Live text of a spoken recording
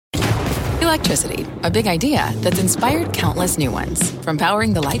Electricity, a big idea that's inspired countless new ones. From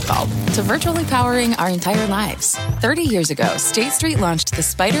powering the light bulb to virtually powering our entire lives. 30 years ago, State Street launched the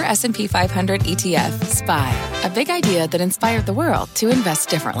SPDR S&P 500 ETF, SPY. A big idea that inspired the world to invest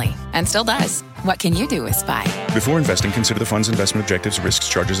differently. And still does. What can you do with SPY? Before investing, consider the fund's investment objectives, risks,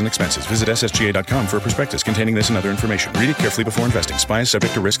 charges, and expenses. Visit ssga.com for a prospectus containing this and other information. Read it carefully before investing. SPY is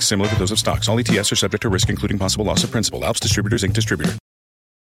subject to risks similar to those of stocks. All ETFs are subject to risk, including possible loss of principal. Alps Distributors, Inc. Distributor.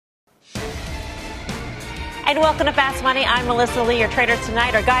 And welcome to Fast Money. I'm Melissa Lee. Your traders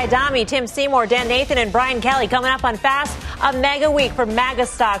tonight are Guy Adami, Tim Seymour, Dan Nathan, and Brian Kelly. Coming up on Fast, a mega week for mega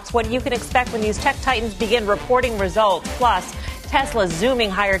stocks. What you can expect when these tech titans begin reporting results. Plus, Tesla zooming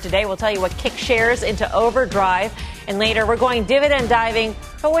higher today. We'll tell you what kicked shares into overdrive. And later, we're going dividend diving,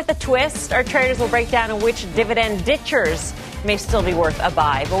 but with a twist. Our traders will break down which dividend ditchers may still be worth a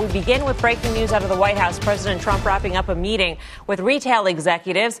buy. But we begin with breaking news out of the White House. President Trump wrapping up a meeting with retail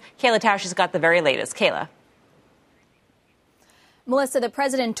executives. Kayla Tauscher's got the very latest. Kayla. Melissa, the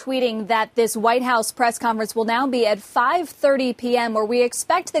president tweeting that this White House press conference will now be at 5:30 p.m., where we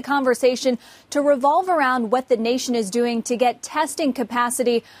expect the conversation to revolve around what the nation is doing to get testing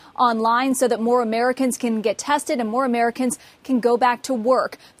capacity online so that more Americans can get tested and more Americans can go back to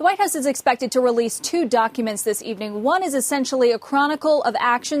work. The White House is expected to release two documents this evening. One is essentially a chronicle of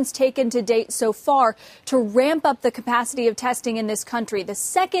actions taken to date so far to ramp up the capacity of testing in this country. The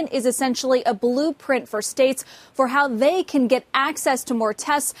second is essentially a blueprint for states for how they can get access to more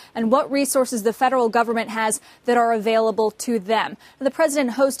tests and what resources the federal government has that are available to them. The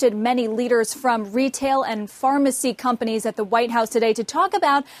president hosted many leaders from retail and pharmacy companies at the White House today to talk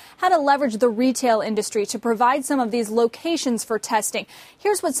about how to leverage the retail industry to provide some of these locations for testing.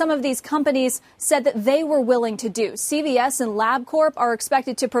 Here's what some of these companies said that they were willing to do. CVS and LabCorp are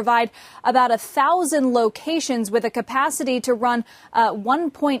expected to provide about 1,000 locations with a capacity to run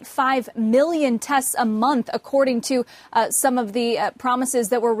 1.5 million tests a month, according to some of the promises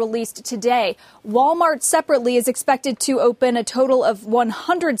that were released today. Walmart separately is expected to open a total of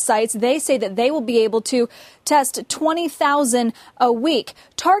 100 sites. They say that they will be able to test 20,000 a week.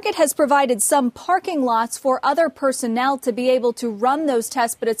 Target has provided some parking lots for other personnel to be able to run those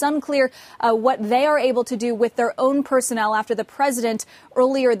tests, but it's unclear what they are able to do with their own personnel after the president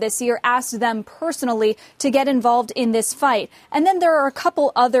earlier this year asked them personally to get involved in this fight. And then there are a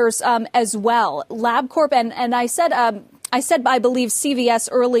couple others as well. LabCorp and I said, I believe, CVS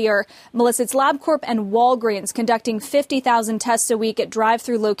earlier. Melissa, it's LabCorp and Walgreens conducting 50,000 tests a week at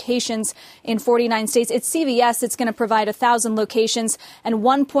drive-through locations in 49 states. It's CVS. It's going to provide 1,000 locations and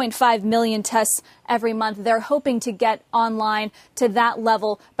 1.5 million tests every month. They're hoping to get online to that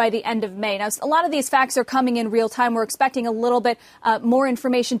level by the end of May. Now, a lot of these facts are coming in real time. We're expecting a little bit more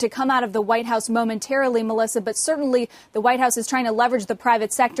information to come out of the White House momentarily, Melissa, but certainly the White House is trying to leverage the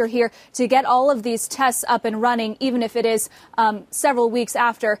private sector here to get all of these tests up and running, even if it is several weeks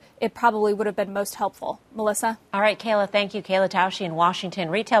after it probably would have been most helpful. Melissa? All right, Kayla, thank you. Kayla Tauscher in Washington.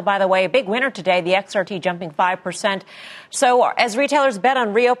 Retail, by the way, a big winner today, the XRT jumping 5%. So as retailers bet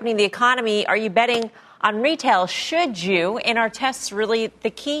on reopening the economy, are you betting on retail? Should you? And are tests really the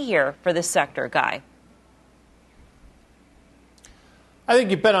key here for this sector, Guy? I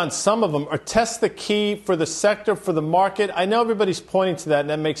think you bet on some of them. Are tests the key for the sector, for the market? I know everybody's pointing to that, and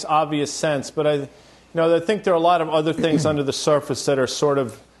that makes obvious sense, but I think there are a lot of other things under the surface that are sort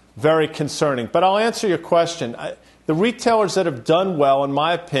of very concerning. But I'll answer your question. The retailers that have done well, in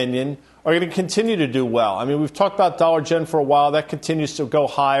my opinion, are going to continue to do well. I mean, we've talked about Dollar Gen for a while. That continues to go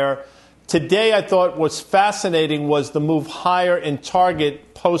higher. Today, I thought what's fascinating was the move higher in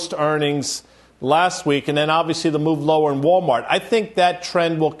Target post-earnings last week, and then obviously the move lower in Walmart. I think that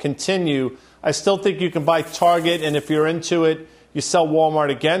trend will continue. I still think you can buy Target, and if you're into it, you sell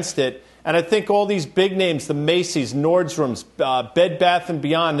Walmart against it. And I think all these big names, the Macy's, Nordstrom's, Bed Bath &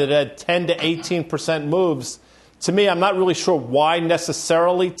 Beyond, that had 10 to 18% moves, to me, I'm not really sure why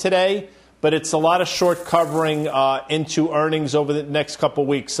necessarily today, but it's a lot of short covering into earnings over the next couple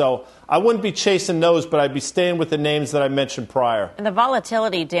weeks. So I wouldn't be chasing those, but I'd be staying with the names that I mentioned prior. And the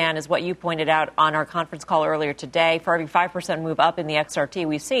volatility, Dan, is what you pointed out on our conference call earlier today. For every 5% move up in the XRT,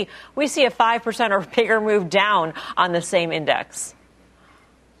 we see a 5% or bigger move down on the same index.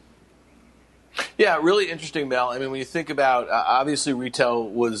 Yeah, really interesting, Mel. I mean, when you think about, obviously retail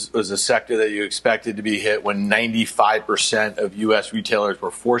was a sector that you expected to be hit when 95% of U.S. retailers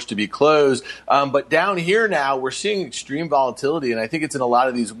were forced to be closed. But down here now, we're seeing extreme volatility, and I think it's in a lot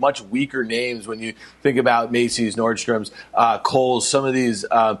of these much weaker names when you think about Macy's, Nordstrom's, Kohl's, some of these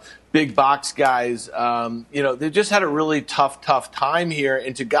big box guys, they just had a really tough time here.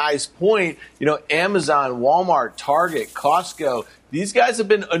 And to Guy's point, Amazon, Walmart, Target, Costco, these guys have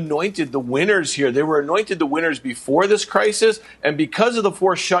been anointed the winners here. They were anointed the winners before this crisis, and because of the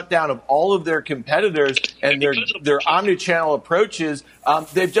forced shutdown of all of their competitors and their omni-channel approaches,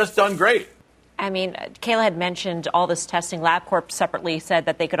 they've just done great. I mean, Kayla had mentioned all this testing. LabCorp separately said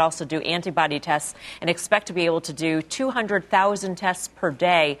that they could also do antibody tests and expect to be able to do 200,000 tests per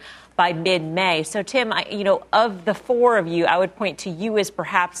day by mid-May. So, Tim, of the four of you, I would point to you as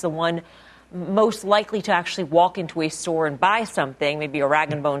perhaps the one most likely to actually walk into a store and buy something, maybe a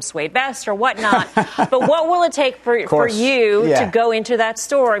rag and bone suede vest or whatnot. But what will it take for you to go into that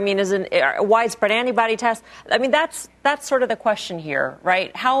store? I mean, is a widespread antibody test? I mean, that's sort of the question here,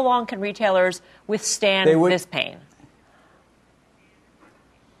 right? How long can retailers withstand this pain?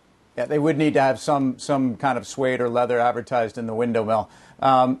 Yeah, they would need to have some kind of suede or leather advertised in the window, Mel.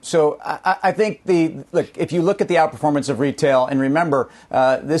 So I think if you look at the outperformance of retail, and remember,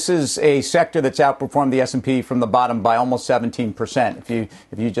 this is a sector that's outperformed the S&P from the bottom by almost 17%.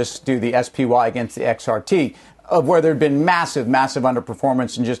 If you just do the SPY against the XRT, of where there had been massive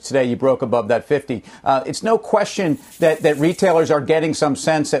underperformance, and just today you broke above that 50. It's no question that retailers are getting some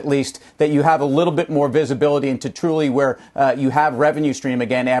sense, at least, that you have a little bit more visibility into truly where you have revenue stream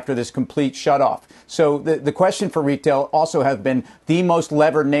again after this complete shutoff. So the question for retail also has been the most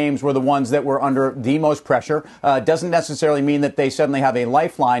levered names were the ones that were under the most pressure. Doesn't necessarily mean that they suddenly have a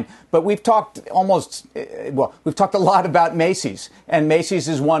lifeline, but we've talked a lot about Macy's, and Macy's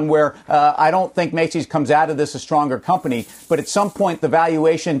is one where I don't think Macy's comes out of this a stronger company, but at some point the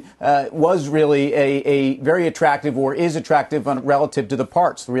valuation was really a very attractive, or is attractive relative to the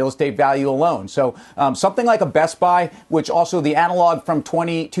parts, the real estate value alone. So something like a Best Buy, which also the analog from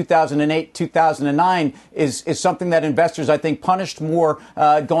 2008, 2009 is something that investors, I think, punished more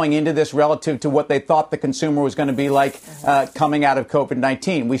going into this relative to what they thought the consumer was going to be like coming out of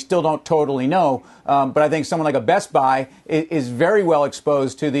COVID-19. We still don't totally know, but I think someone like a Best Buy is very well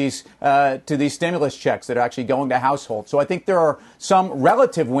exposed to these stimulus checks that are actually going to households. So I think there are some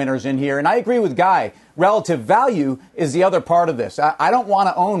relative winners in here, and I agree with Guy. Relative value is the other part of this. I don't want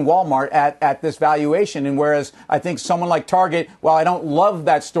to own Walmart at this valuation, and whereas I think someone like Target, while I don't love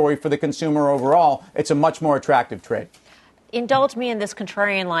that story for the consumer overall, it's a much more attractive trade. Indulge me in this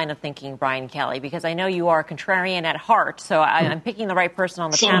contrarian line of thinking, Brian Kelly, because I know you are a contrarian at heart, so I'm picking the right person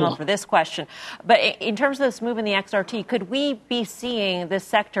on the panel for this question. But in terms of this move in the XRT, could we be seeing this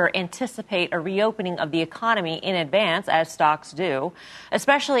sector anticipate a reopening of the economy in advance, as stocks do,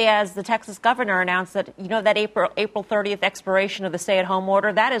 especially as the Texas governor announced that, that April 30th expiration of the stay-at-home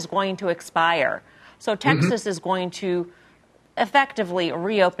order, that is going to expire. So Texas is going to effectively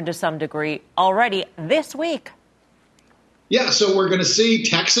reopen to some degree already this week. Yeah, so we're going to see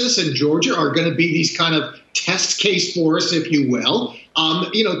Texas and Georgia are going to be these kind of test case for us, if you will.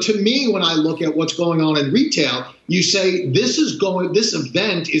 To me, when I look at what's going on in retail, you say this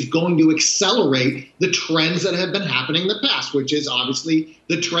event is going to accelerate the trends that have been happening in the past, which is obviously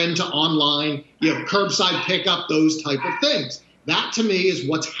the trend to online, curbside pickup, those type of things. That, to me, is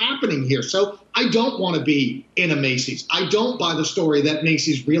what's happening here. So I don't want to be in a Macy's. I don't buy the story that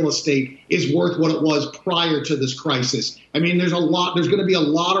Macy's real estate is worth what it was prior to this crisis. I mean, there's going to be a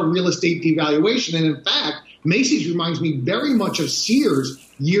lot of real estate devaluation. And in fact, Macy's reminds me very much of Sears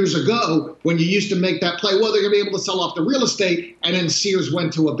years ago when you used to make that play. Well, they're going to be able to sell off the real estate, and then Sears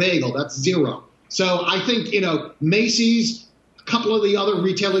went to a bagel. That's zero. So I think, Macy's, a couple of the other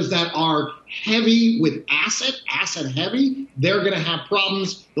retailers that are heavy with asset heavy, they're going to have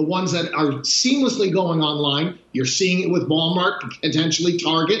problems. The ones that are seamlessly going online, you're seeing it with Walmart, potentially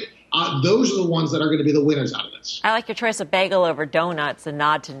Target. Those are the ones that are going to be the winners out of this. I like your choice of bagel over donuts, a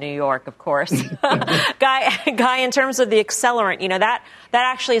nod to New York, of course. Guy, in terms of the accelerant, that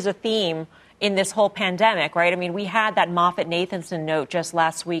actually is a theme in this whole pandemic, right? I mean, we had that Moffett-Nathanson note just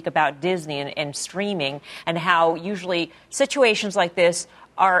last week about Disney and streaming, and how usually situations like this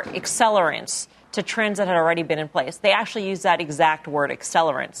are accelerants to trends that had already been in place. They actually use that exact word,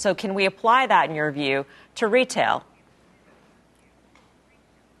 accelerant. So can we apply that, in your view, to retail?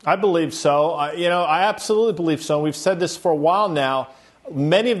 I believe so. I absolutely believe so. We've said this for a while now.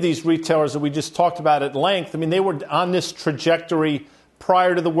 Many of these retailers that we just talked about at length, they were on this trajectory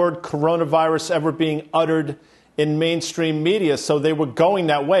prior to the word coronavirus ever being uttered in mainstream media. So they were going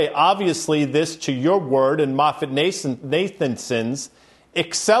that way. Obviously, this, to your word, and Moffett-Nathanson's,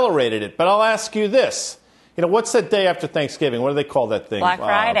 accelerated it. But I'll ask you this. What's that day after Thanksgiving? What do they call that thing? Black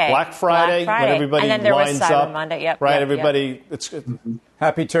Friday. Black Friday. When everybody and then there lines was Cyber up. Monday. Yep, right, yep, everybody. Yep. It's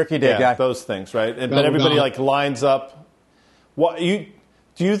Happy Turkey Day, guy. Those things, right? But everybody lines up. Do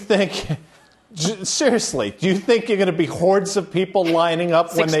you think? Seriously, do you think you're going to be hordes of people lining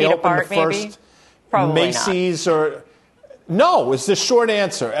up when they open the first Macy's? Or No, is the short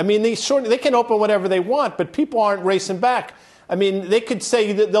answer. I mean, they can open whatever they want, but people aren't racing back. I mean, they could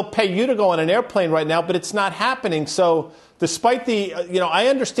say that they'll pay you to go on an airplane right now, but it's not happening. So despite I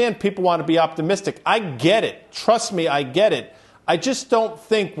understand people want to be optimistic. I get it. Trust me, I get it. I just don't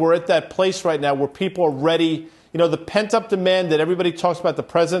think we're at that place right now where people are ready. The pent-up demand that everybody talks about, the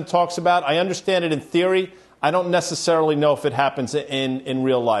president talks about, I understand it in theory. I don't necessarily know if it happens in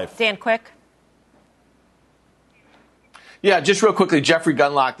real life. Dan, quick. Yeah, just real quickly, Jeffrey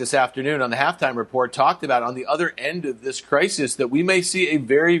Gundlach this afternoon on the halftime report talked about on the other end of this crisis that we may see a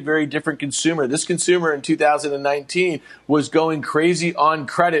very, very different consumer. This consumer in 2019 was going crazy on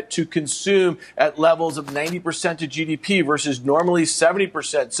credit to consume at levels of 90% of GDP versus normally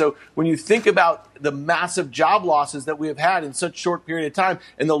 70%. So when you think about the massive job losses that we have had in such a short period of time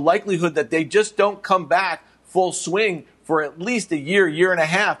and the likelihood that they just don't come back full swing for at least a year and a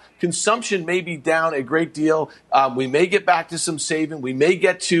half, consumption may be down a great deal. We may get back to some saving. We may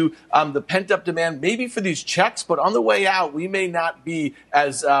get to the pent-up demand, maybe for these checks, but on the way out, we may not be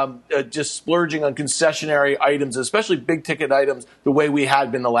as just splurging on concessionary items, especially big-ticket items, the way we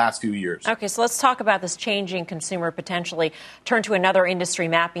had been the last few years. Okay, so let's talk about this changing consumer potentially. Turn to another industry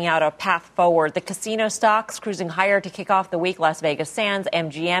mapping out a path forward. The casino stocks cruising higher to kick off the week. Las Vegas Sands,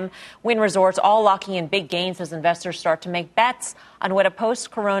 MGM, Wynn Resorts, all locking in big gains as investors start to make bets on what a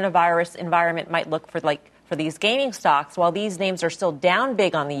post-coronavirus environment might look for these gaming stocks. While these names are still down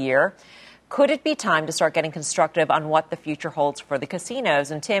big on the year, could it be time to start getting constructive on what the future holds for the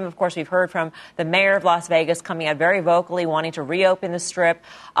casinos? And Tim, of course, we've heard from the mayor of Las Vegas coming out very vocally wanting to reopen the Strip.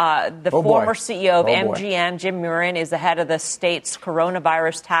 Former CEO of MGM, Jim Murren, is the head of the state's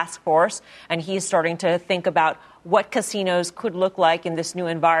coronavirus task force, and he's starting to think about what casinos could look like in this new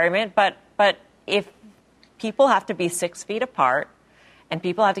environment. But if people have to be 6 feet apart and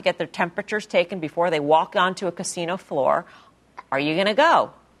people have to get their temperatures taken before they walk onto a casino floor, are you going to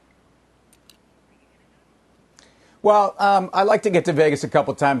go? Well, I like to get to Vegas a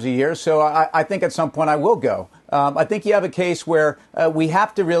couple times a year, so I think at some point I will go. I think you have a case where we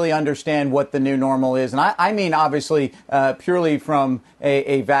have to really understand what the new normal is. And I mean, obviously, purely from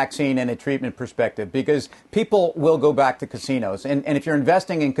a vaccine and a treatment perspective, because people will go back to casinos. And if you're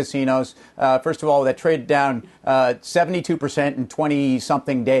investing in casinos, first of all, that traded down 72% in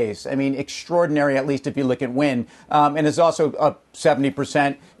 20-something days. I mean, extraordinary, at least if you look at Wynn. And it's also up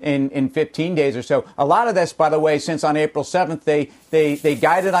 70% in 15 days or so. A lot of this, by the way, since on April 7th, they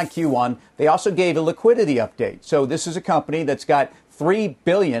guided on Q1. They also gave a liquidity update. So this is a company that's got $3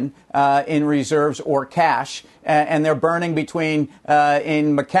 billion in reserves or cash, and they're burning between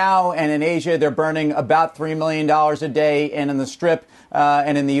in Macau and in Asia, they're burning about $3 million a day, and in the Strip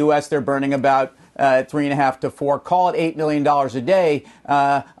and in the U.S., they're burning about $3.5 to $4, call it $8 million a day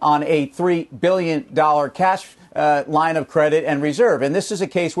on a $3 billion cash line of credit and reserve. And this is a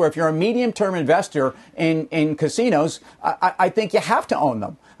case where if you're a medium-term investor in casinos, I think you have to own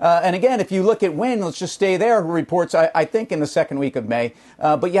them. And again, if you look at Wynn, let's just stay there, who reports, I think, in the second week of May.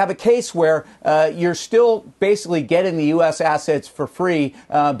 But you have a case where you're still basically getting the U.S. assets for free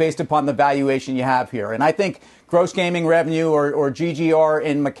based upon the valuation you have here. And I think gross gaming revenue, or GGR,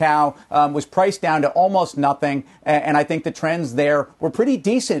 in Macau was priced down to almost nothing. And I think the trends there were pretty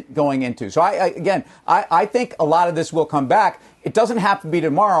decent going into. So, I think a lot of this will come back. It doesn't have to be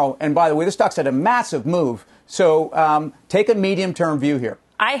tomorrow. And by the way, the stock's had a massive move. So take a medium-term view here.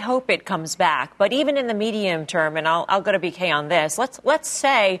 I hope it comes back. But even in the medium term, and I'll go to BK on this, let's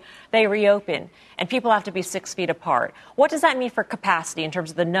say they reopen and people have to be 6 feet apart. What does that mean for capacity in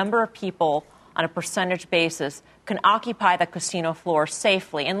terms of the number of people on a percentage basis can occupy the casino floor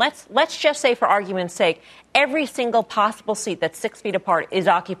safely? And let's just say, for argument's sake, every single possible seat that's 6 feet apart is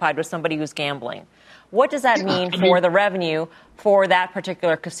occupied with somebody who's gambling. What does that mean for the revenue for that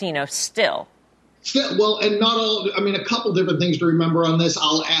particular casino still? Well, and not all, a couple different things to remember on this.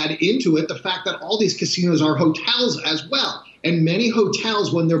 I'll add into it the fact that all these casinos are hotels as well. And many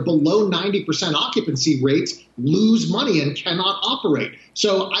hotels, when they're below 90% occupancy rates, lose money and cannot operate.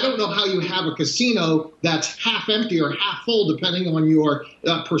 So I don't know how you have a casino that's half empty or half full, depending on your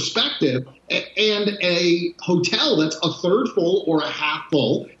perspective, and a hotel that's a third full or a half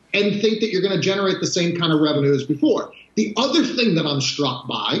full, and think that you're going to generate the same kind of revenue as before. The other thing that I'm struck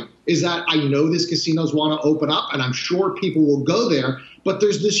by is that I know these casinos want to open up, and I'm sure people will go there, but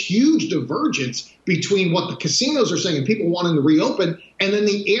there's this huge divergence between what the casinos are saying and people wanting to reopen, and then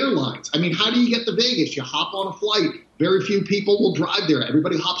the airlines. I mean, how do you get to Vegas? You hop on a flight. Very few people will drive there.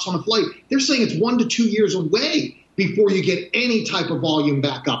 Everybody hops on a flight. They're saying it's 1 to 2 years away before you get any type of volume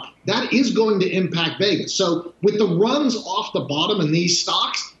back up. That is going to impact Vegas. So with the runs off the bottom in these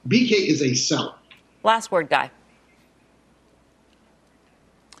stocks, BK is a seller. Last word, Guy.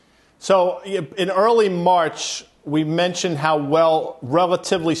 So in early March, we mentioned how well,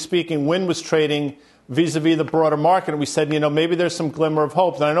 relatively speaking, Wynn was trading vis-a-vis the broader market. And we said, maybe there's some glimmer of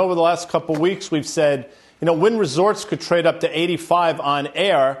hope. And I know over the last couple of weeks, we've said, Wynn Resorts could trade up to 85 on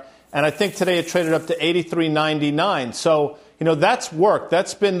air. And I think today it traded up to 83.99. So, that's worked.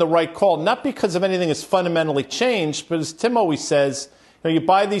 That's been the right call. Not because of anything has fundamentally changed, but as Tim always says, you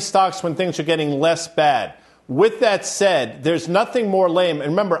buy these stocks when things are getting less bad. With that said, there's nothing more lame. And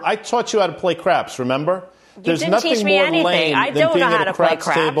remember, I taught you how to play craps, remember? There's nothing more lame than being at a craps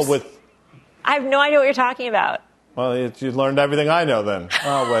table with... I have no idea what you're talking about. Well, you learned everything I know then.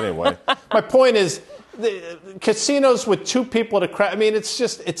 Oh, well, anyway. My point is, the casinos with two people at a crap,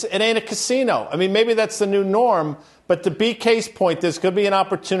 it ain't a casino. Maybe that's the new norm. But to BK's point, there's going to be an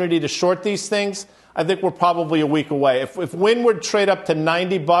opportunity to short these things. I think we're probably a week away. If Wynn would trade up to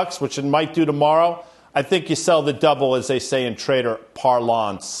 $90, which it might do tomorrow, I think you sell the double, as they say in trader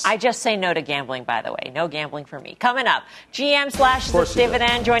parlance. I just say no to gambling, by the way. No gambling for me. Coming up, GM slashes its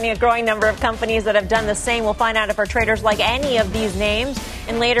dividend, joining a growing number of companies that have done the same. We'll find out if our traders like any of these names.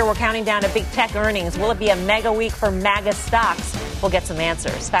 And later, we're counting down to big tech earnings. Will it be a mega week for MAGA stocks? We'll get some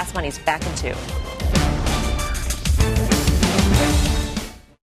answers. Fast Money's back in 2.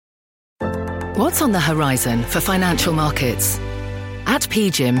 What's on the horizon for financial markets? At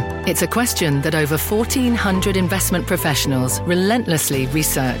PGIM, it's a question that over 1,400 investment professionals relentlessly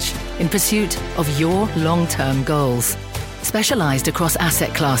research in pursuit of your long-term goals. Specialized across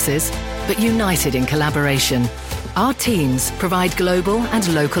asset classes, but united in collaboration, our teams provide global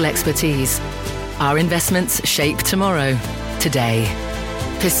and local expertise. Our investments shape tomorrow, today.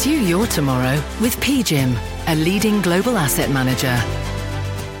 Pursue your tomorrow with PGIM, a leading global asset manager.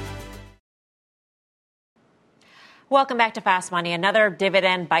 Welcome back to Fast Money. Another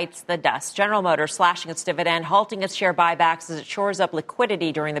dividend bites the dust. General Motors slashing its dividend, halting its share buybacks as it shores up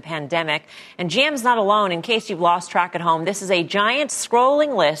liquidity during the pandemic. And GM's not alone. In case you've lost track at home, this is a giant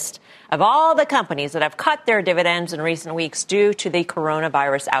scrolling list of all the companies that have cut their dividends in recent weeks due to the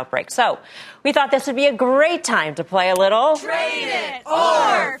coronavirus outbreak. So we thought this would be a great time to play a little Trade It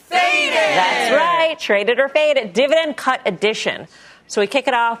or Fade It. That's right. Trade It or Fade It. Dividend cut edition. So we kick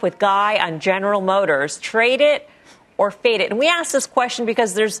it off with Guy on General Motors. Trade it or fade it? And we ask this question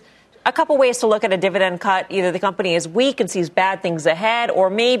because there's a couple ways to look at a dividend cut. Either the company is weak and sees bad things ahead,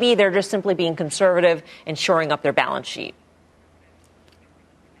 or maybe they're just simply being conservative and shoring up their balance sheet.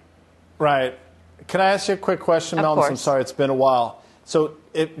 Right. Can I ask you a quick question, Of Mel? course. I'm sorry, it's been a while. So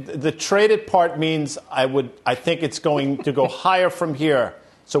the traded part means I think it's going to go higher from here.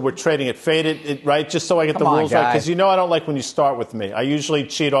 So we're trading it, faded, it, right? Just so I get the rules right. Because I don't like when you start with me. I usually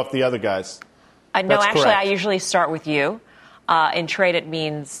cheat off the other guys. No, actually, correct. I usually start with you. And trade it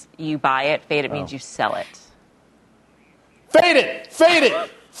means you buy it. Fade it means you sell it. Fade it! Fade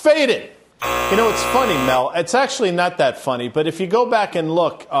it! Fade it! It's funny, Mel. It's actually not that funny. But if you go back and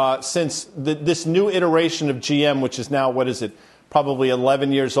look, since this new iteration of GM, which is now, probably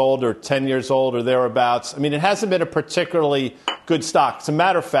 11 years old or 10 years old or thereabouts, it hasn't been a particularly good stock. As a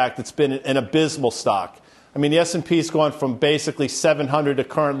matter of fact, it's been an abysmal stock. The S&P's gone from basically 700 to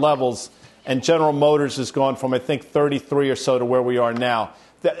current levels, and General Motors has gone from, I think, 33 or so to where we are now.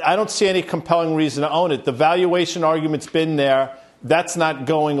 I don't see any compelling reason to own it. The valuation argument's been there. That's not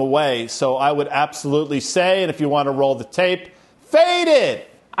going away. So I would absolutely say, and if you want to roll the tape, fade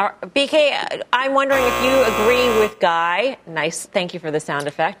it. BK, I'm wondering if you agree with Guy. Nice. Thank you for the sound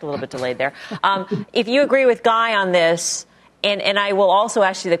effect. A little bit delayed there. If you agree with Guy on this, and I will also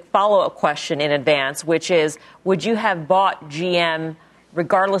ask you the follow-up question in advance, which is, would you have bought GM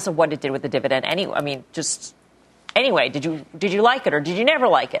regardless of what it did with the dividend? Anyway, did you like it or did you never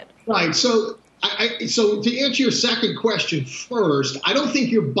like it? Right. So to answer your second question first, I don't think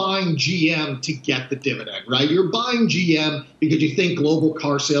you're buying GM to get the dividend, right? You're buying GM because you think global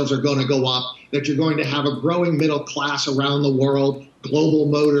car sales are going to go up, that you're going to have a growing middle class around the world, global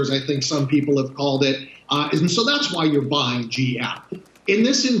motors, I think some people have called it. And so that's why you're buying GM. In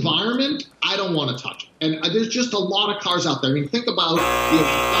this environment, I don't want to touch it. And there's just a lot of cars out there. Think about,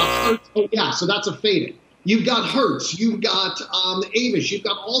 Hertz. Oh, yeah, so that's a faded. You've got Hertz. You've got Avis. You've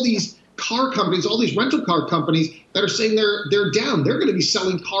got all these car companies, all these rental car companies that are saying they're down. They're going to be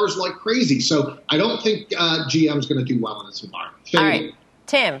selling cars like crazy. So I don't think GM's going to do well in this environment. All right.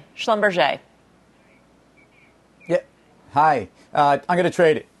 Tim Schlumberger. Yeah. Hi. I'm going to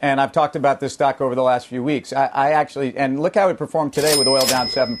trade it. And I've talked about this stock over the last few weeks. I actually, and look how it performed today with oil down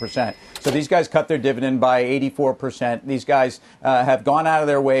 7%. So these guys cut their dividend by 84%. These guys have gone out of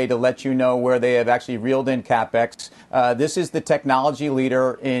their way to let you know where they have actually reeled in CapEx. This is the technology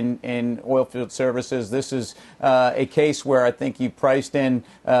leader in oil field services. This is a case where I think you priced in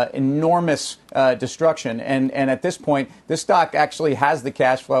enormous destruction. And at this point, this stock actually has the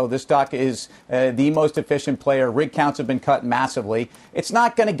cash flow. This stock is the most efficient player. Rig counts have been cut massively. It's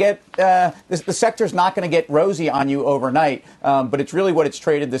not going to get the sector's not going to get rosy on you overnight, but it's really what it's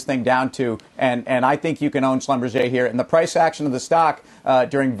traded this thing down to. And I think you can own Schlumberger here. And the price action of the stock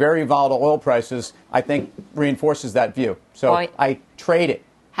during very volatile oil prices, I think, reinforces that view. So I trade it.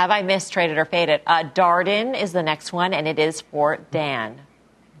 Have I mistraded or faded? Darden is the next one, and it is for Dan.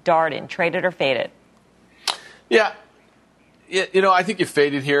 Darden, traded or faded? Yeah. I think you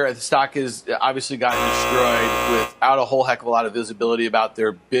faded here. The stock has obviously gotten destroyed without a whole heck of a lot of visibility about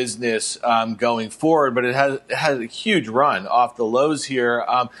their business going forward, but it has a huge run off the lows here.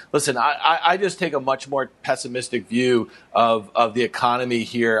 Listen, I just take a much more pessimistic view of the economy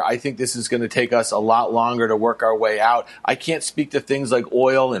here. I think this is going to take us a lot longer to work our way out. I can't speak to things like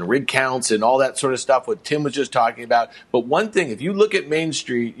oil and rig counts and all that sort of stuff, what Tim was just talking about. But one thing, if you look at Main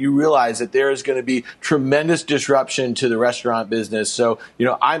Street, you realize that there is going to be tremendous disruption to the restaurant business. So,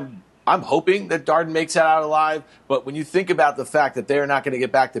 I'm hoping that Darden makes that out alive. But when you think about the fact that they're not going to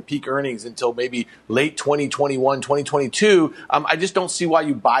get back to peak earnings until maybe late 2021, 2022, I just don't see why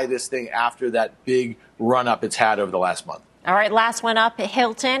you buy this thing after that big run up it's had over the last month. All right, last one up,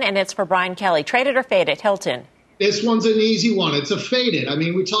 Hilton, and it's for Brian Kelly. Traded or faded, Hilton? This one's an easy one. It's a faded. I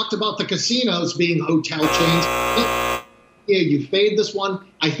mean, we talked about the casinos being hotel chains. Yeah, you fade this one.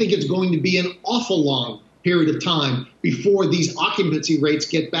 I think it's going to be an awful long period of time before these occupancy rates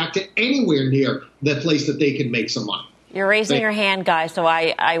get back to anywhere near the place that they can make some money. You're raising your hand, guys, so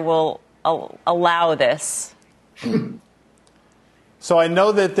I will allow this. So I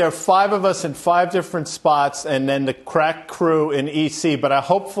know that there are 5 of us in 5 different spots and then the crack crew in EC, but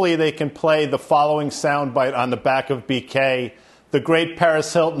hopefully they can play the following soundbite on the back of BK. The great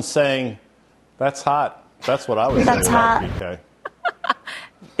Paris Hilton saying, "That's hot." That's what I was saying. That's hot. BK.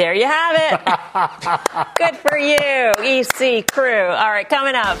 There you have it. Good for you, EC crew. All right,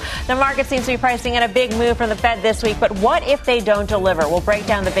 coming up, the market seems to be pricing in a big move from the Fed this week, but what if they don't deliver? We'll break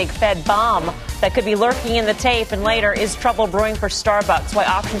down the big Fed bomb that could be lurking in the tape, and later, is trouble brewing for Starbucks? Why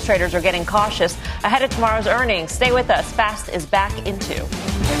options traders are getting cautious ahead of tomorrow's earnings. Stay with us. Fast is back in 2.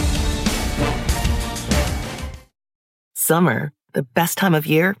 Summer, the best time of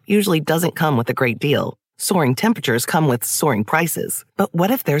year, usually doesn't come with a great deal. Soaring temperatures come with soaring prices. But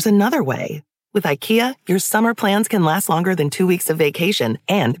what if there's another way? With IKEA, your summer plans can last longer than 2 weeks of vacation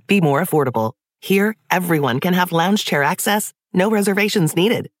and be more affordable. Here, everyone can have lounge chair access, no reservations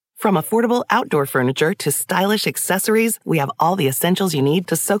needed. From affordable outdoor furniture to stylish accessories, we have all the essentials you need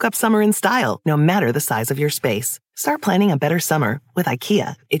to soak up summer in style, no matter the size of your space. Start planning a better summer with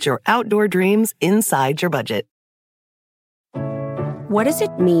IKEA. It's your outdoor dreams inside your budget. What does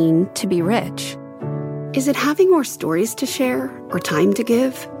it mean to be rich? Is it having more stories to share or time to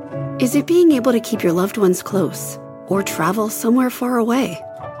give? Is it being able to keep your loved ones close or travel somewhere far away?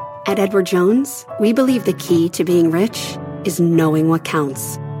 At Edward Jones, we believe the key to being rich is knowing what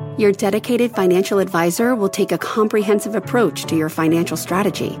counts. Your dedicated financial advisor will take a comprehensive approach to your financial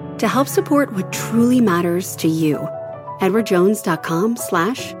strategy to help support what truly matters to you.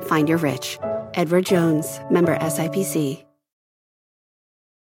 EdwardJones.com/findyourrich. Edward Jones, member SIPC.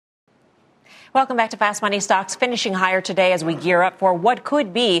 Welcome back to Fast Money. Stocks finishing higher today as we gear up for what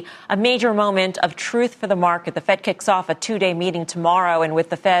could be a major moment of truth for the market. The Fed kicks off a 2-day meeting tomorrow, and with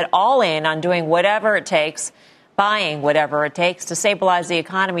the Fed all in on doing whatever it takes, buying whatever it takes to stabilize the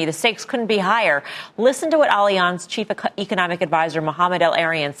economy, the stakes couldn't be higher. Listen to what Allianz Chief Economic Advisor Mohamed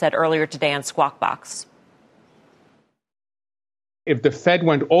El-Erian said earlier today on Squawk Box. If the Fed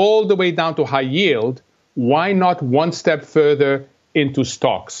went all the way down to high yield, why not one step further into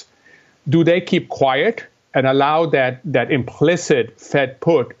stocks? Do they keep quiet and allow that implicit Fed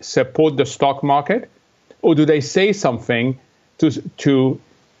put support the stock market? Or do they say something to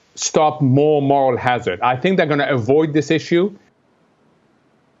stop more moral hazard? I think they're going to avoid this issue.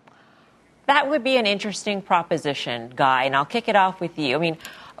 That would be an interesting proposition, Guy, and I'll kick it off with you. I mean,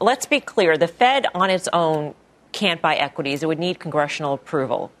 let's be clear. The Fed on its own can't buy equities. It would need congressional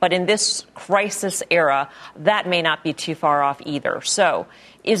approval. But in this crisis era, that may not be too far off either. So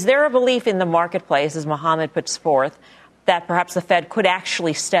is there a belief in the marketplace, as Mohammed puts forth, that perhaps the Fed could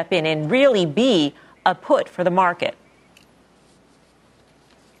actually step in and really be a put for the market?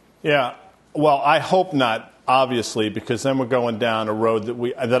 Yeah, well, I hope not. obviously, because then we're going down a road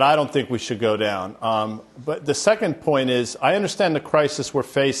that I don't think we should go down. But the second point is, I understand the crisis we're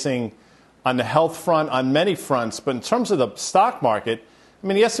facing on the health front, on many fronts, but in terms of the stock market, I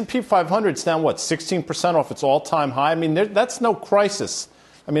mean, the S&P 500 is down, 16% off its all-time high? I mean, that's no crisis.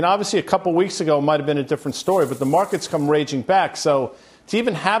 I mean, obviously, a couple weeks ago it might have been a different story, but the market's come raging back. So to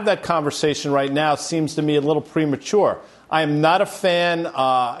even have that conversation right now seems to me a little premature. I am not a fan,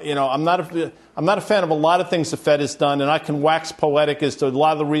 I'm not a fan of a lot of things the Fed has done, and I can wax poetic as to a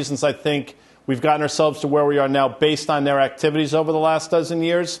lot of the reasons I think we've gotten ourselves to where we are now based on their activities over the last dozen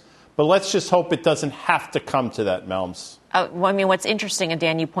years. But let's just hope it doesn't have to come to that, Melms. Well, I mean, what's interesting, and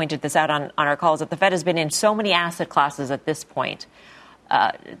Dan, you pointed this out on our calls, that the Fed has been in so many asset classes at this point.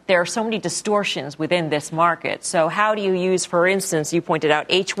 There are so many distortions within this market. So how do you use, for instance, you pointed out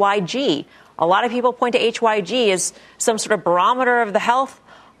HYG. A lot of people point to HYG as some sort of barometer of the health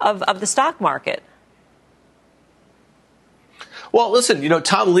of the stock market. Well, listen,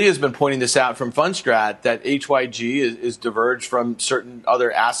 Tom Lee has been pointing this out from Fundstrat that HYG is diverged from certain other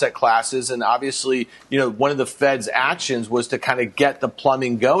asset classes. And obviously, one of the Fed's actions was to kind of get the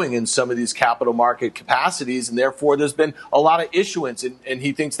plumbing going in some of these capital market capacities. And therefore, there's been a lot of issuance. And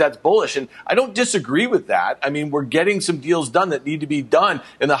he thinks that's bullish. And I don't disagree with that. I mean, we're getting some deals done that need to be done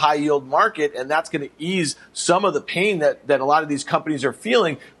in the high yield market. And that's going to ease some of the pain that a lot of these companies are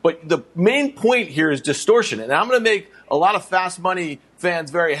feeling. But the main point here is distortion. And I'm going to make a lot of fast money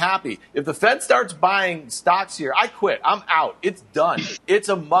fans very happy. If the Fed starts buying stocks here, I quit. I'm out. It's done. It's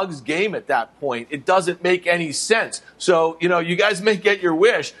a mug's game at that point. It doesn't make any sense. So, you guys may get your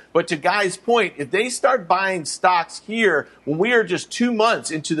wish, but to Guy's point, if they start buying stocks here when we are just 2 months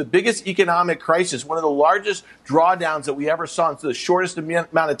into the biggest economic crisis, one of the largest drawdowns that we ever saw into the shortest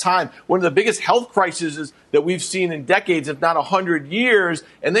amount of time, one of the biggest health crises that we've seen in decades, if not 100 years,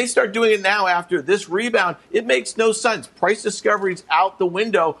 and they start doing it now after this rebound, it makes no sense. Price discovery's out the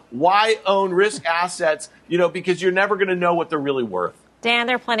window. Why own risk assets? Because you're never going to know what they're really worth. Dan,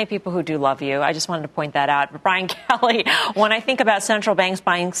 there are plenty of people who do love you. I just wanted to point that out. But Brian Kelly, when I think about central banks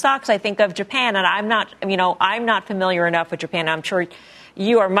buying stocks, I think of Japan, and I'm not familiar enough with Japan. I'm sure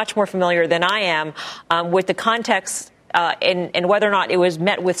you are much more familiar than I am with the context and whether or not it was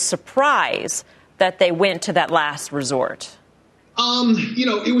met with surprise that they went to that last resort.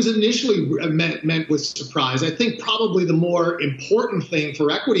 It was initially met with surprise. I think probably the more important thing for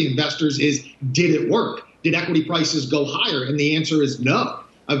equity investors is, did it work? Did equity prices go higher? And the answer is no.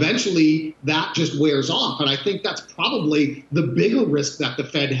 Eventually, that just wears off. And I think that's probably the bigger risk that the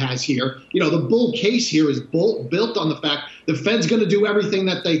Fed has here. The bull case here is built on the fact the Fed's going to do everything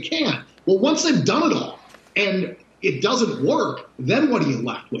that they can. Well, once they've done it all and it doesn't work, then what are you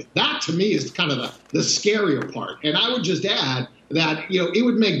left with? That, to me, is kind of the scarier part. And I would just add that, it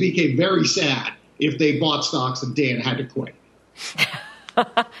would make BK very sad if they bought stocks and Dan had to quit.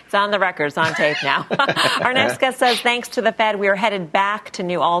 It's on the record. It's on tape now. Our next guest says, thanks to the Fed, we are headed back to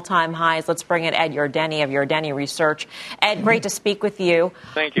new all-time highs. Let's bring in Ed Yardeni of Yardeni Research. Ed, great to speak with you.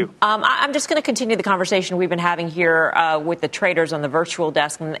 Thank you. I'm just going to continue the conversation we've been having here with the traders on the virtual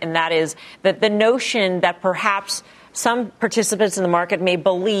desk, and that is that the notion that perhaps some participants in the market may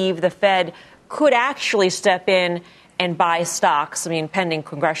believe the Fed could actually step in and buy stocks, pending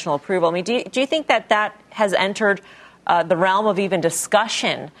congressional approval. Do you think that has entered the realm of even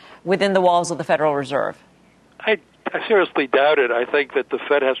discussion within the walls of the Federal Reserve? I seriously doubt it. I think that the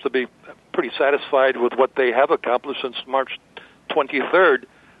Fed has to be pretty satisfied with what they have accomplished since March 23rd.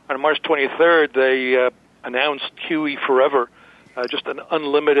 On March 23rd, they announced QE Forever, just an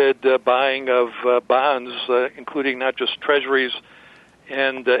unlimited buying of bonds, including not just treasuries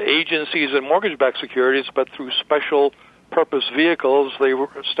and agencies and mortgage-backed securities, but through special purpose vehicles. They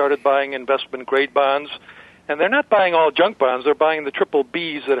started buying investment-grade bonds. And they're not buying all junk bonds. They're buying the triple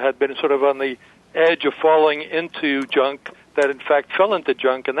Bs that had been sort of on the edge of falling into junk that, in fact, fell into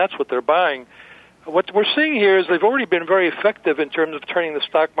junk, and that's what they're buying. What we're seeing here is they've already been very effective in terms of turning the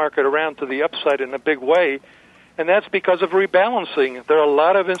stock market around to the upside in a big way, and that's because of rebalancing. There are a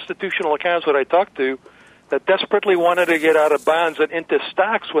lot of institutional accounts that I talked to that desperately wanted to get out of bonds and into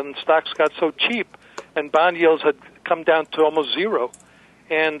stocks when stocks got so cheap and bond yields had come down to almost zero.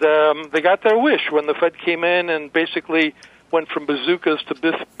 And they got their wish when the Fed came in and basically went from bazookas to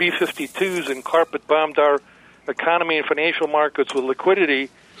B-52s and carpet bombed our economy and financial markets with liquidity.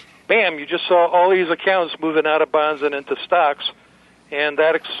 Bam, you just saw all these accounts moving out of bonds and into stocks. And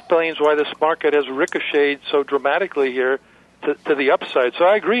that explains why this market has ricocheted so dramatically here to the upside. So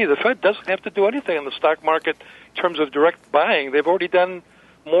I agree, the Fed doesn't have to do anything in the stock market in terms of direct buying. They've already done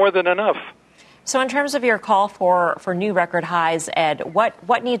more than enough. So in terms of your call for new record highs, Ed,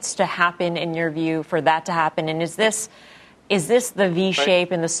 what needs to happen in your view for that to happen? And is this the V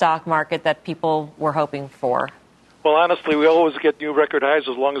shape in the stock market that people were hoping for? Well, honestly, we always get new record highs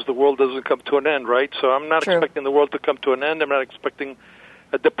as long as the world doesn't come to an end, right? So I'm not expecting the world to come to an end. I'm not expecting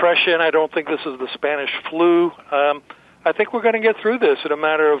a depression. I don't think this is the Spanish flu. I think we're going to get through this in a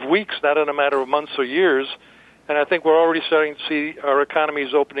matter of weeks, not in a matter of months or years. And I think we're already starting to see our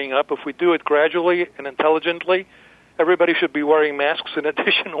economies opening up. If we do it gradually and intelligently, everybody should be wearing masks in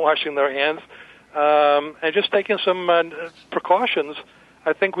addition to washing their hands and just taking some precautions.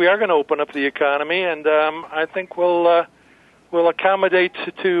 I think we are going to open up the economy, and I think we'll accommodate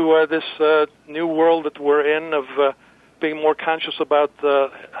to this new world that we're in of being more conscious about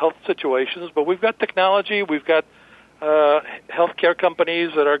health situations. But we've got technology, we've got healthcare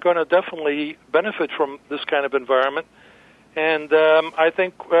companies that are going to definitely benefit from this kind of environment. And I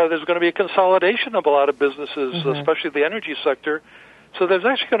think there's going to be a consolidation of a lot of businesses, especially the energy sector. So there's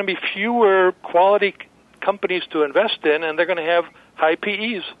actually going to be fewer quality companies to invest in, and they're going to have high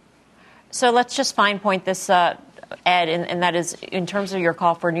PEs. So let's just fine point this, Ed, and that is in terms of your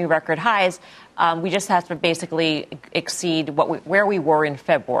call for new record highs, we just have to basically exceed where we were in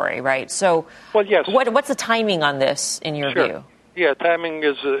February, right? So well, yes. What's the timing on this in your view? Yeah, timing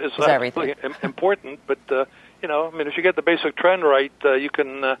is everything important, but if you get the basic trend right, you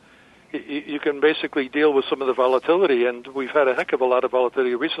can basically deal with some of the volatility, and we've had a heck of a lot of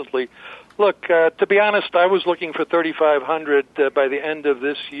volatility recently. Look, to be honest, I was looking for 3,500 by the end of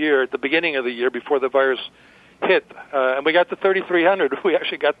this year, at the beginning of the year, before the virus hit, and we got to 3,300. We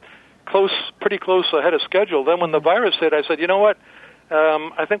actually got pretty close ahead of schedule. Then when the virus hit, I said, you know what,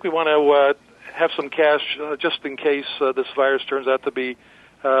 I think we want to have some cash just in case this virus turns out to be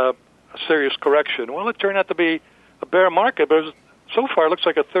a serious correction. Well, it turned out to be a bear market, but so far it looks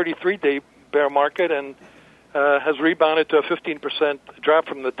like a 33-day bear market and has rebounded to a 15% drop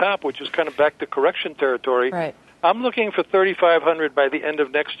from the top, which is kind of back to correction territory. Right. I'm looking for 3,500 by the end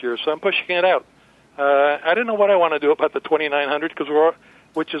of next year, so I'm pushing it out. I don't know what I want to do about the 2,900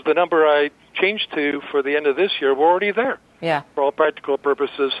 which is the number I changed to for the end of this year. We're already there. Yeah. For all practical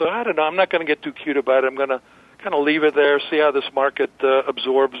purposes. So I don't know. I'm not going to get too cute about it. I'm going to kind of leave it there, see how this market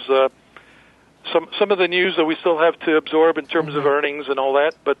absorbs some of the news that we still have to absorb in terms of earnings and all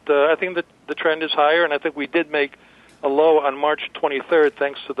that. But I think that the trend is higher, and I think we did make a low on March 23rd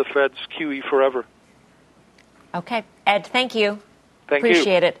thanks to the Fed's QE forever. Okay. Ed, thank you.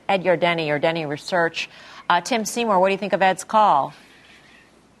 Appreciate it. Ed Yardeni Research. Tim Seymour, what do you think of Ed's call?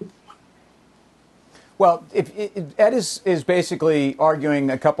 Well, Ed is basically arguing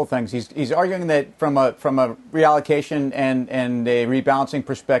a couple things. He's arguing that from a reallocation and a rebalancing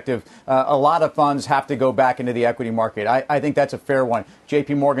perspective, a lot of funds have to go back into the equity market. I think that's a fair one.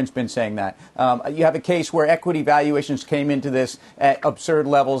 J.P. Morgan's been saying that. You have a case where equity valuations came into this at absurd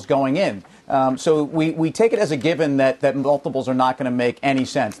levels going in. So we take it as a given that multiples are not going to make any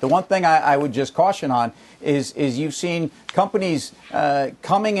sense. The one thing I would just caution on is you've seen companies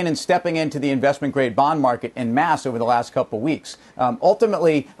coming in and stepping into the investment grade bond market en masse over the last couple of weeks.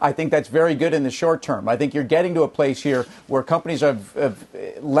 Ultimately, I think that's very good in the short term. I think you're getting to a place here where companies have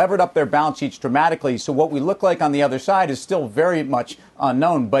levered up their balance sheets dramatically. So what we look like on the other side is still very much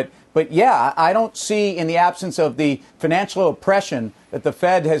unknown. But yeah, I don't see, in the absence of the financial oppression that the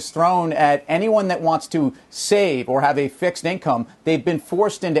Fed has thrown at anyone that wants to save or have a fixed income, they've been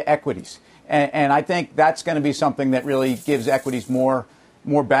forced into equities. And I think that's going to be something that really gives equities more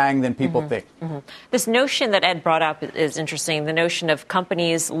bang than people think. This notion that Ed brought up is interesting. The notion of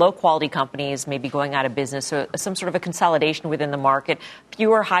companies, low-quality companies, maybe going out of business, so some sort of a consolidation within the market,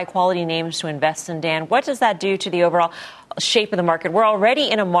 fewer high-quality names to invest in, Dan. What does that do to the overall shape of the market? We're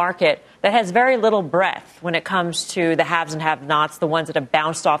already in a market that has very little breadth when it comes to the haves and have-nots, the ones that have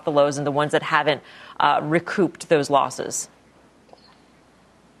bounced off the lows and the ones that haven't recouped those losses.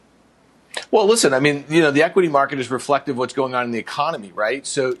 Well, listen, I mean, the equity market is reflective of what's going on in the economy, right?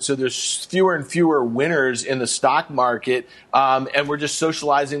 So there's fewer and fewer winners in the stock market, and we're just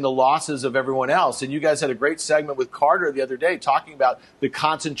socializing the losses of everyone else. And you guys had a great segment with Carter the other day talking about the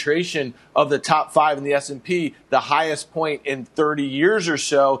concentration of the top 5 in the S&P, the highest point in 30 years or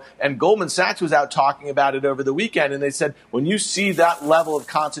so. And Goldman Sachs was out talking about it over the weekend, and they said when you see that level of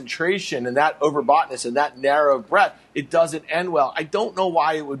concentration and that overboughtness and that narrow breadth, it doesn't end well. I don't know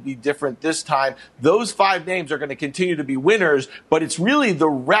why it would be different this time. Those 5 names are going to continue to be winners, but it's really the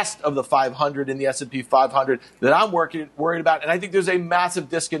rest of the 500 in the S&P 500 that I'm worried about. And I think there's a massive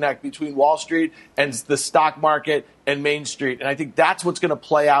disconnect between Wall Street and the stock market and Main Street. And I think that's what's going to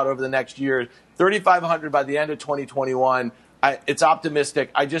play out over the next year. 3,500 by the end of 2021. It's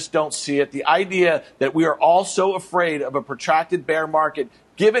optimistic. I just don't see it. The idea that we are all so afraid of a protracted bear market,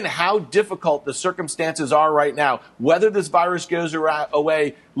 given how difficult the circumstances are right now, whether this virus goes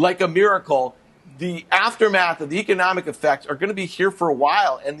away like a miracle, the aftermath of the economic effects are going to be here for a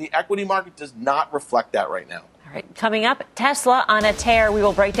while, and the equity market does not reflect that right now. All right, coming up, Tesla on a tear. We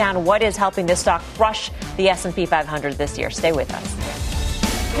will break down what is helping this stock crush the S&P 500 this year. Stay with us.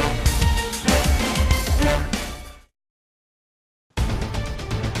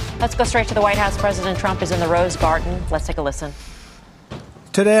 Let's go straight to the White House. President Trump is in the Rose Garden. Let's take a listen.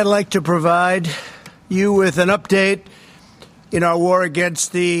 Today, I'd like to provide you with an update in our war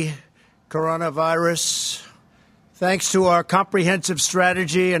against the coronavirus. Thanks to our comprehensive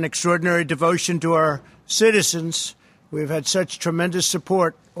strategy and extraordinary devotion to our citizens, we've had such tremendous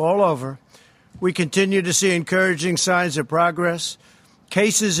support all over. We continue to see encouraging signs of progress.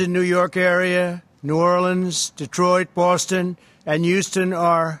 Cases in New York area, New Orleans, Detroit, Boston, and Houston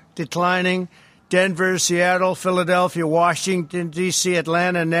are declining. Denver, Seattle, Philadelphia, Washington, D.C.,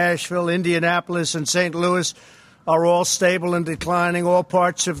 Atlanta, Nashville, Indianapolis, and St. Louis are all stable and declining. All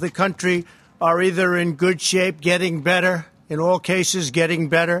parts of the country are either in good shape, getting better, in all cases getting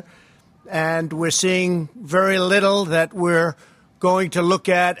better, and we're seeing very little that we're going to look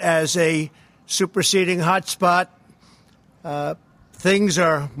at as a superseding hotspot. Things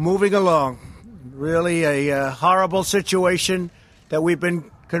are moving along. Really a horrible situation that we've been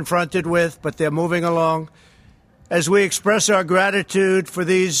confronted with, but they're moving along. As we express our gratitude for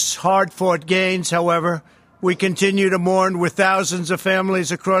these hard-fought gains, however, we continue to mourn with thousands of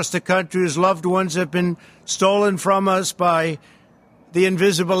families across the country whose loved ones have been stolen from us by the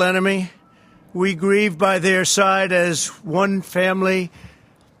invisible enemy. We grieve by their side as one family,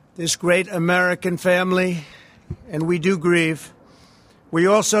 this great American family, and we do grieve. We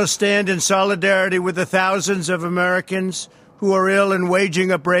also stand in solidarity with the thousands of Americans who are ill and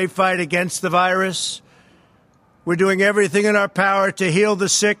waging a brave fight against the virus. We're doing everything in our power to heal the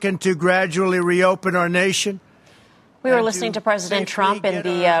sick and to gradually reopen our nation. We were listening to President Trump in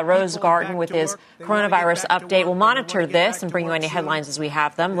the Rose Garden with his coronavirus update. We'll monitor this and bring you any headlines as we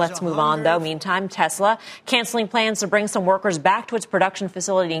have them. Let's move on, though. Meantime, Tesla canceling plans to bring some workers back to its production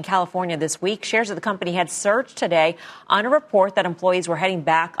facility in California this week. Shares of the company had surged today on a report that employees were heading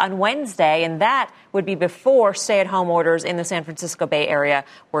back on Wednesday, and that would be before stay-at-home orders in the San Francisco Bay Area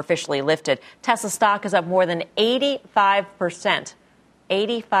were officially lifted. Tesla stock is up more than 85%.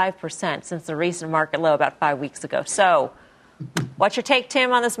 85% since the recent market low about 5 weeks ago. So what's your take,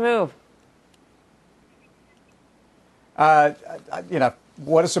 Tim, on this move? What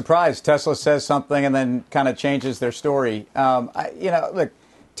a surprise. Tesla says something and then kind of changes their story. Look,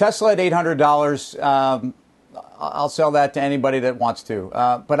 Tesla at $800, I'll sell that to anybody that wants to.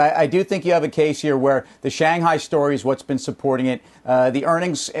 But I do think you have a case here where the Shanghai story is what's been supporting it. The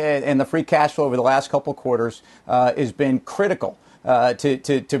earnings and the free cash flow over the last couple of quarters has been critical.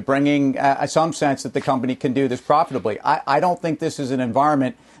 To bringing some sense that the company can do this profitably. I don't think this is an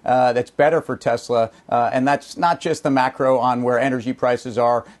environment that's better for Tesla, and that's not just the macro on where energy prices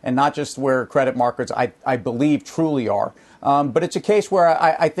are and not just where credit markets, I believe, truly are. But it's a case where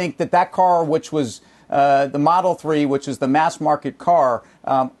I think that car, which was the Model 3, which is the mass market car,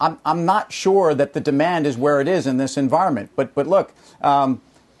 I'm not sure that the demand is where it is in this environment. But look,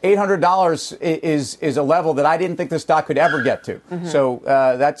 $800 is a level that I didn't think the stock could ever get to. Mm-hmm. So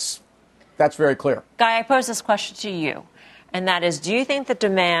that's very clear. Guy, I pose this question to you, and that is, do you think the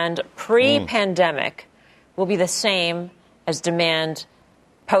demand pre-pandemic will be the same as demand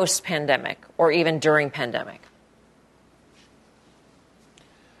post-pandemic or even during pandemic?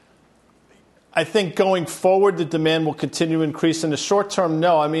 I think going forward, the demand will continue to increase. In the short term,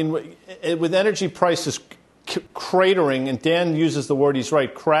 no. I mean, with energy prices cratering, and Dan uses the word, he's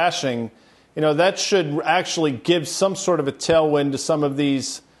right, crashing, that should actually give some sort of a tailwind to some of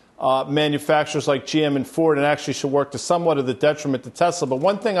these manufacturers like GM and Ford, and actually should work to somewhat of the detriment to Tesla. But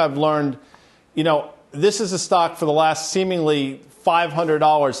one thing I've learned, this is a stock for the last seemingly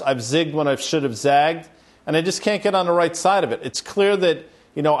 $500. I've zigged when I should have zagged, and I just can't get on the right side of it. It's clear that,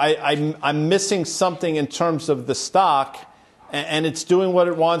 I'm missing something in terms of the stock, and it's doing what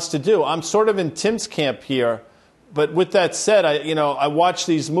it wants to do. I'm sort of in Tim's camp here. But with that said, I watch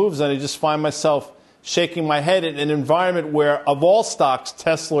these moves and I just find myself shaking my head in an environment where, of all stocks,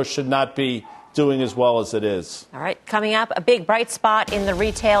 Tesla should not be doing as well as it is. All right. Coming up, a big bright spot in the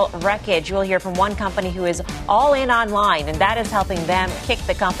retail wreckage. We'll hear from one company who is all in online, and that is helping them kick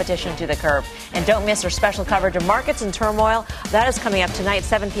the competition to the curb. And don't miss our special coverage of markets in turmoil. That is coming up tonight,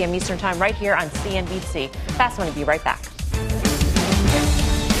 7 p.m. Eastern Time, right here on CNBC. Fast Money, be right back.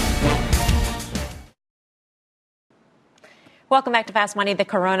 Welcome back to Fast Money. The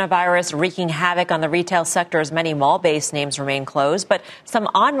coronavirus wreaking havoc on the retail sector as many mall-based names remain closed. But some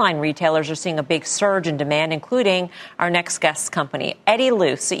online retailers are seeing a big surge in demand, including our next guest's company, Eddie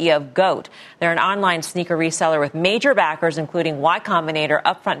Liu, CEO of GOAT. They're an online sneaker reseller with major backers, including Y Combinator,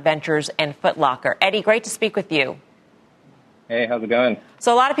 Upfront Ventures, and Foot Locker. Eddie, great to speak with you. Hey, how's it going?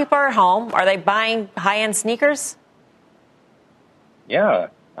 So a lot of people are at home. Are they buying high-end sneakers? Yeah.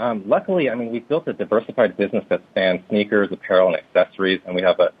 Luckily, we've built a diversified business that spans sneakers, apparel, and accessories, and we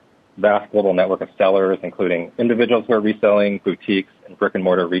have a vast global network of sellers, including individuals who are reselling, boutiques, and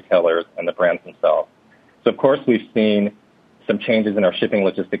brick-and-mortar retailers, and the brands themselves. So, of course, we've seen some changes in our shipping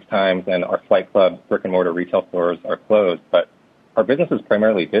logistics times, and our Flight Club brick-and-mortar retail stores are closed, but our business is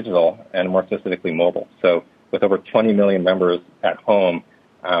primarily digital and more specifically mobile. So with over 20 million members at home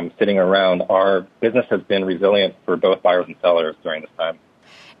sitting around, our business has been resilient for both buyers and sellers during this time.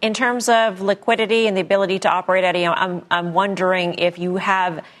 In terms of liquidity and the ability to operate, Eddie, I'm wondering if you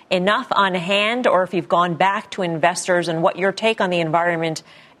have enough on hand or if you've gone back to investors and what your take on the environment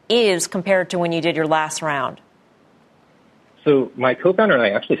is compared to when you did your last round. So my co-founder and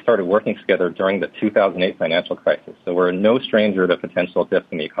I actually started working together during the 2008 financial crisis, so we're no stranger to potential dips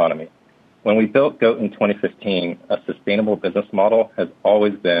in the economy. When we built GOAT in 2015, a sustainable business model has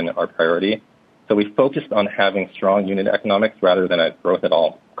always been our priority. So we focused on having strong unit economics rather than a growth at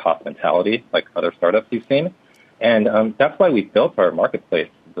all cost mentality like other startups you've seen. And that's why we built our marketplace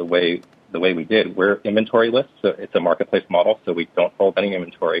the way we did. We're inventory-less, so it's a marketplace model, so we don't hold any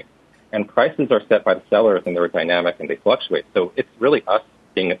inventory. And prices are set by the sellers, and they're dynamic, and they fluctuate. So it's really us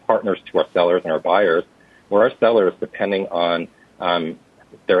being partners to our sellers and our buyers, where our sellers, depending on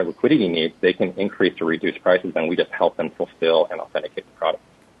their liquidity needs, they can increase or reduce prices, and we just help them fulfill and authenticate the product.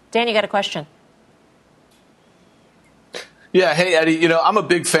 Dan, you got a question? Yeah. Hey, Eddie, I'm a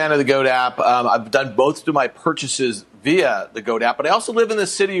big fan of the GOAT app. I've done both of my purchases via the GOAT app, but I also live in the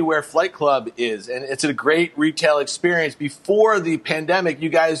city where Flight Club is, and it's a great retail experience. Before the pandemic, you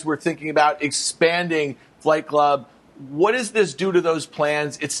guys were thinking about expanding Flight Club. What does this do to those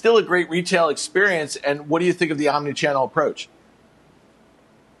plans? It's still a great retail experience, and what do you think of the omnichannel approach?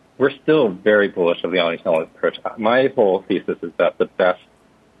 We're still very bullish of the omnichannel approach. My whole thesis is that the best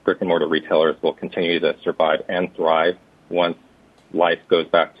brick-and-mortar retailers will continue to survive and thrive once life goes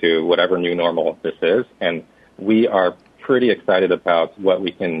back to whatever new normal this is. And we are pretty excited about what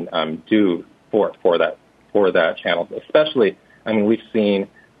we can do for that channel. Especially, we've seen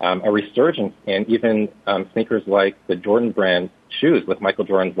a resurgence in even sneakers like the Jordan brand shoes with Michael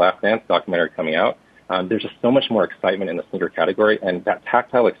Jordan's Last Dance documentary coming out. There's just so much more excitement in the sneaker category, and that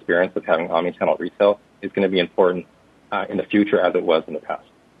tactile experience of having omnichannel retail is going to be important in the future as it was in the past.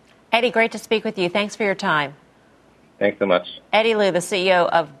 Eddie, great to speak with you. Thanks for your time. Thanks so much. Eddie Liu, the CEO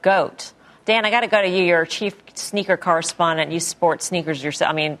of GOAT. Dan, I got to go to you. You're chief sneaker correspondent. You sport sneakers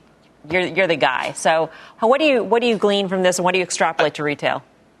yourself. You're the guy. So what do you glean from this, and what do you extrapolate to retail?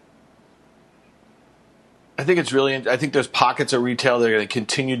 I think it's really. I think there's pockets of retail that are going to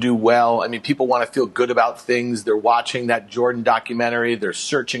continue to do well. People want to feel good about things. They're watching that Jordan documentary. They're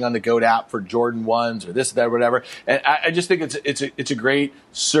searching on the GOAT app for Jordan 1s or this, that, whatever. And I just think it's a great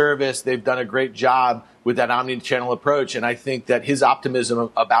service. They've done a great job with that omni-channel approach. And I think that his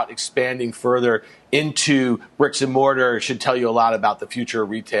optimism about expanding further into bricks and mortar should tell you a lot about the future of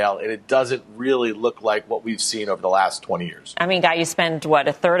retail. And it doesn't really look like what we've seen over the last 20 years. Guy, you spend,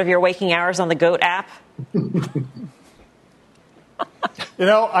 a third of your waking hours on the GOAT app?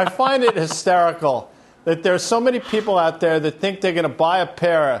 I find it hysterical that there's so many people out there that think they're going to buy a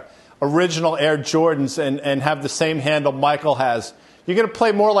pair of original Air Jordans and have the same handle Michael has. You're going to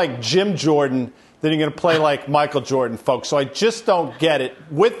play more like Jim Jordan than you're going to play like Michael Jordan, folks. So I just don't get it.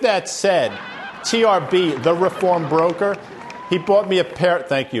 With that said, TRB, the Reform Broker, he bought me a pair.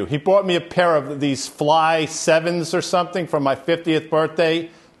 Thank you. He bought me a pair of these Fly 7s or something for my 50th birthday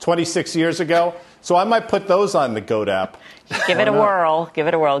 26 years ago. So I might put those on the GOAT app. Give it a whirl. Give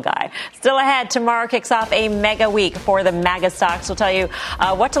it a whirl, Guy. Still ahead, tomorrow kicks off a mega week for the mega stocks. We'll tell you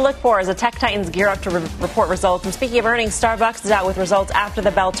what to look for as the tech titans gear up to report results. And speaking of earnings, Starbucks is out with results after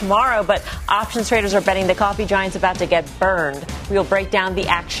the bell tomorrow, but options traders are betting the coffee giant's about to get burned. We will break down the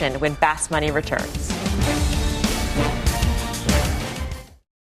action when Fast Money returns.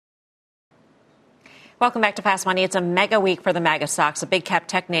 Welcome back to Fast Money. It's a mega week for the mega stocks. The big cap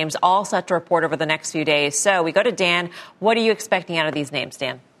tech names all set to report over the next few days. So we go to Dan. What are you expecting out of these names,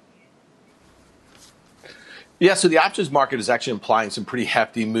 Dan? Yeah, so the options market is actually implying some pretty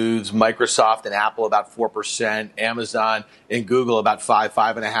hefty moves. Microsoft and Apple about 4%, Amazon and Google about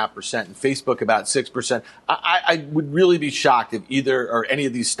 5.5%, and Facebook about 6%. I would really be shocked if either or any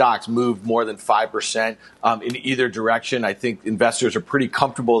of these stocks moved more than 5% in either direction. I think investors are pretty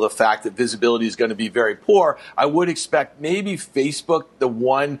comfortable with the fact that visibility is going to be very poor. I would expect maybe Facebook, the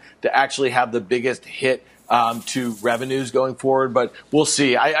one to actually have the biggest hit to revenues going forward, but we'll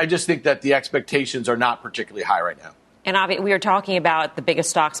see. I just think that the expectations are not particularly high right now. And Avi, we are talking about the biggest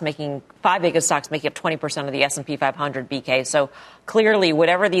stocks five biggest stocks making up 20% of the S&P 500, BK. So clearly,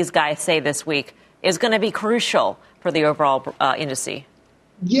 whatever these guys say this week is going to be crucial for the overall indice.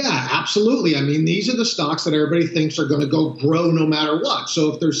 Yeah, absolutely. I mean, these are the stocks that everybody thinks are going to go grow no matter what.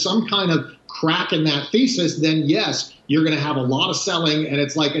 So if there's some kind of crack in that thesis, then yes, you're going to have a lot of selling, and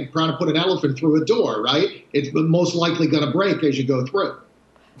it's like trying to put an elephant through a door, right? It's most likely going to break as you go through.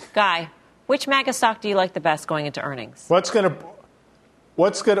 Guy, which mega stock do you like the best going into earnings? What's going to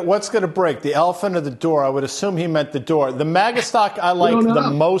break, the elephant or the door? I would assume he meant the door. The mega stock I like the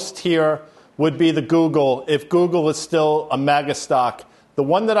most here would be the Google, if Google is still a mega stock. The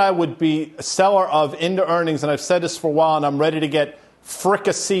one that I would be a seller of into earnings, and I've said this for a while, and I'm ready to get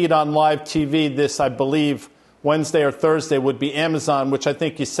fricasseed on live TV this, I believe, Wednesday or Thursday, would be Amazon, which I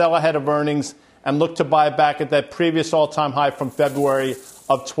think you sell ahead of earnings and look to buy back at that previous all-time high from February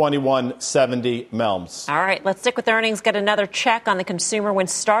of 2170 Melms. All right, let's stick with earnings. Get another check on the consumer when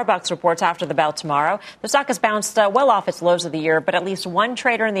Starbucks reports after the bell tomorrow. The stock has bounced well off its lows of the year, but at least one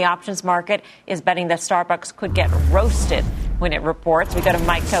trader in the options market is betting that Starbucks could get roasted when it reports. We go to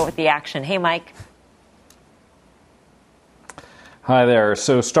Mike Coe with the action. Hey, Mike. Hi there.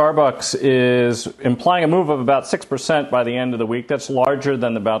 So Starbucks is implying a move of about 6% by the end of the week. That's larger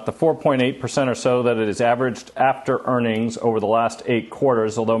than about the 4.8% or so that it has averaged after earnings over the last 8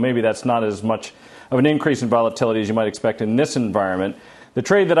 quarters, although maybe that's not as much of an increase in volatility as you might expect in this environment. The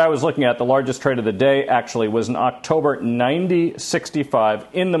trade that I was looking at, the largest trade of the day, actually was an October 90.65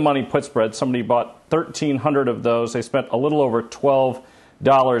 in the money put spread. Somebody bought 1,300 of those. They spent a little over $12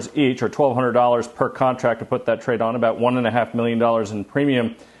 each, or $1,200 per contract to put that trade on, about $1.5 million in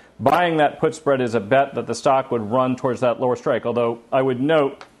premium. Buying that put spread is a bet that the stock would run towards that lower strike, although I would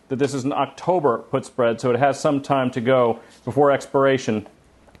note that this is an October put spread, so it has some time to go before expiration.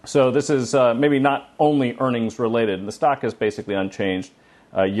 So this is maybe not only earnings related. The stock is basically unchanged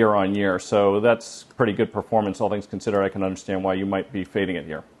year on year, so that's pretty good performance, all things considered. I can understand why you might be fading it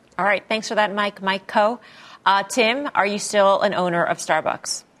here. All right, thanks for that, Mike. Mike Coe. Tim, are you still an owner of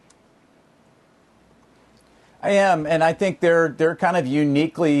Starbucks? I am, and I think they're kind of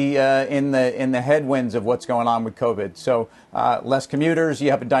uniquely in the headwinds of what's going on with COVID. So less commuters. You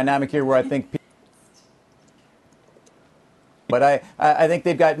have a dynamic here where I think, but I think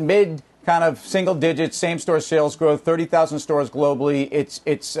they've got mid kind of single digits same store sales growth, 30,000 stores globally.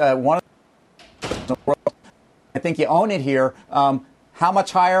 It's one of the world. I think you own it here. How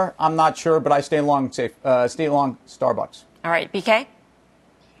much higher? I'm not sure, but I stay long Starbucks. All right, BK?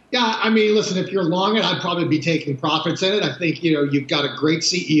 Yeah, I mean, listen, if you're long it, I'd probably be taking profits in it. I think, you've got a great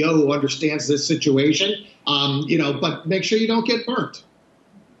CEO who understands this situation, but make sure you don't get burnt.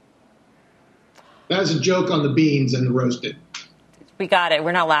 That was a joke on the beans and the roasted. We got it.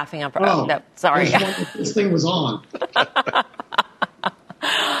 We're not laughing. No, sorry. This thing was on.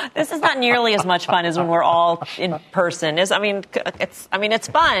 This is not nearly as much fun as when we're all in person. It's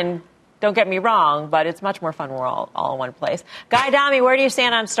fun. Don't get me wrong, but it's much more fun when we're all in one place. Guy Adami, where do you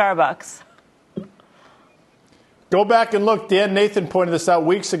stand on Starbucks? Go back and look. Dan Nathan pointed this out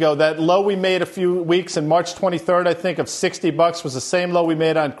weeks ago. That low we made a few weeks in March 23rd, I think, of $60 was the same low we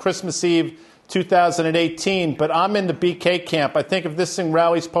made on Christmas Eve 2018. But I'm in the BK camp. I think if this thing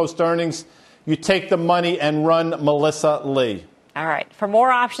rallies post-earnings, you take the money and run Melissa Lee. All right. For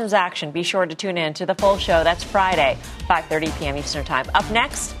more options action, be sure to tune in to the full show. That's Friday, 5:30 p.m. Eastern Time. Up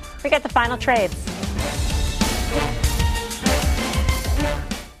next, we got the final trades.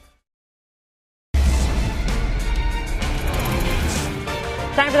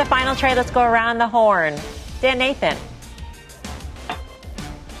 Time for the final trade. Let's go around the horn. Dan Nathan.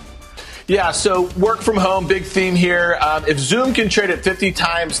 Yeah, so work from home, big theme here. If Zoom can trade at 50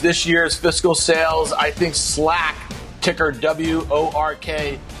 times this year's fiscal sales, I think Slack, ticker WORK,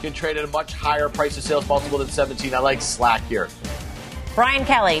 can trade at a much higher price to sales multiple than 17. I like Slack here. Brian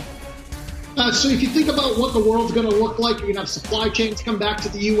Kelly. So if you think about what the world's going to look like, you're going to have supply chains come back to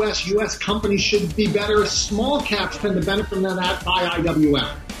the U.S. U.S. companies should be better. Small caps tend to benefit from that by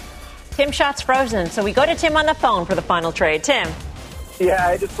IWM. Tim Scott's frozen, so we go to Tim on the phone for the final trade. Tim. Yeah,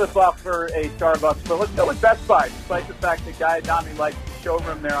 I just flipped off for a Starbucks, but let's go with Best Buy. Despite the fact that Guy Adami likes the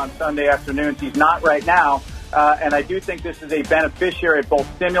showroom there on Sunday afternoons, he's not right now. and I do think this is a beneficiary of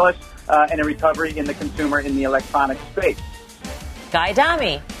both stimulus and a recovery in the consumer in the electronic space. Guy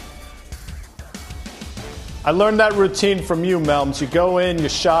Adami. I learned that routine from you, Melms. You go in, you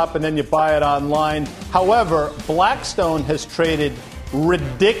shop, and then you buy it online. However, Blackstone has traded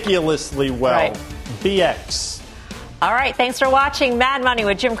ridiculously well. Right. BX. All right, thanks for watching. Mad Money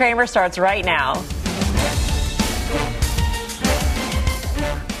with Jim Cramer starts right now.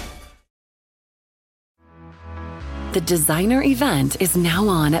 The designer event is now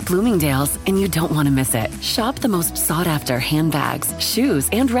on at Bloomingdale's, and you don't want to miss it. Shop the most sought-after handbags, shoes,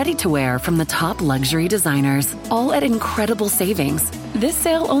 and ready-to-wear from the top luxury designers, all at incredible savings. This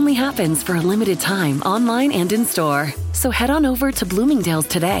sale only happens for a limited time online and in store. So head on over to Bloomingdale's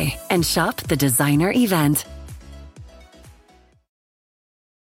today and shop the designer event.